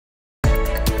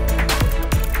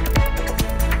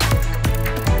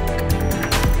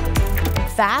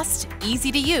Fast,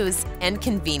 easy to use, and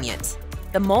convenient.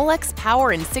 The Molex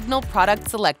Power and Signal Product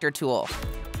Selector tool.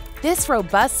 This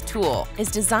robust tool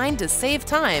is designed to save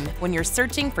time when you're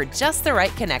searching for just the right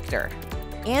connector.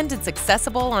 And it's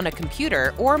accessible on a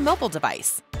computer or mobile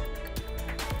device.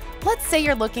 Let's say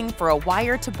you're looking for a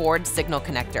wire-to-board signal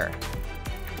connector.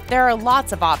 There are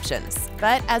lots of options,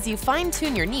 but as you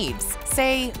fine-tune your needs,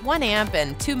 say 1 amp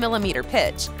and 2 mm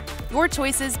pitch, your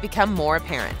choices become more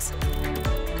apparent.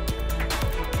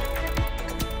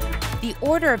 The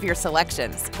order of your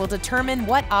selections will determine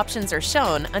what options are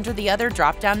shown under the other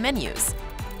drop-down menus,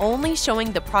 only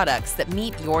showing the products that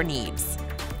meet your needs.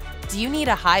 Do you need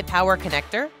a high-power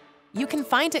connector? You can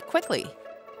find it quickly.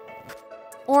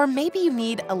 Or maybe you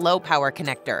need a low-power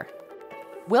connector.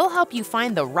 We'll help you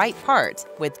find the right part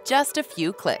with just a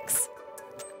few clicks.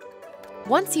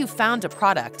 Once you've found a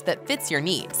product that fits your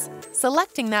needs,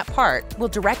 selecting that part will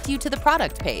direct you to the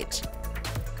product page.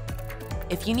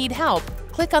 If you need help,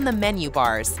 click on the menu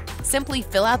bars, simply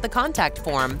fill out the contact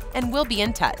form, and we'll be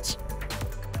in touch.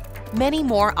 Many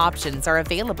more options are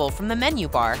available from the menu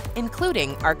bar,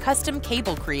 including our custom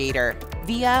cable creator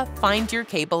via Find Your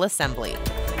Cable Assembly.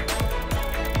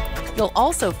 You'll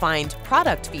also find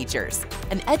product features,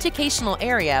 an educational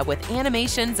area with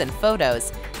animations and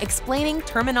photos explaining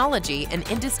terminology and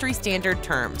industry standard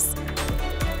terms.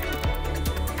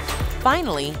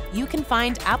 Finally, you can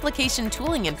find application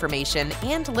tooling information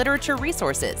and literature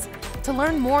resources to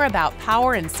learn more about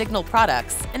power and signal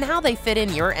products and how they fit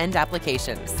in your end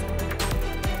applications.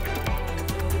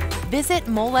 Visit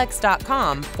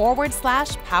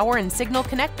molex.com/power and signal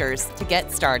connectors to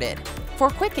get started. For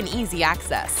quick and easy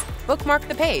access, bookmark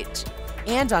the page,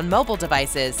 and on mobile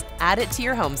devices, add it to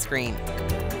your home screen.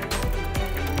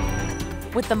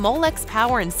 With the Molex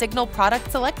Power and Signal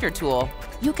Product Selector tool,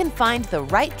 you can find the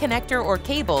right connector or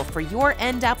cable for your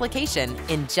end application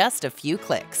in just a few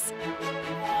clicks.